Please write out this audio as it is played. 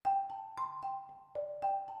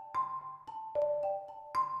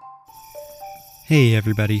Hey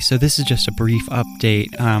everybody, so this is just a brief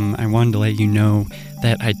update. I wanted to let you know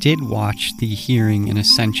that I did watch the hearing in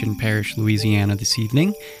Ascension, Parish, Louisiana this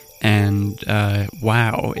evening, and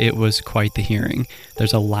wow, it was quite the hearing.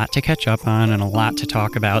 There's a lot to catch up on and a lot to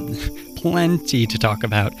talk about, plenty to talk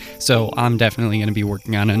about, so I'm definitely going to be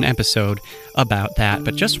working on an episode about that,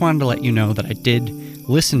 but just wanted to let you know that I did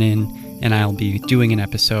listen in, and I'll be doing an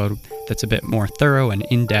episode that's a bit more thorough and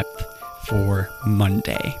in-depth for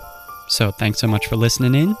Monday. So thanks so much for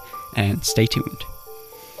listening in, and stay tuned.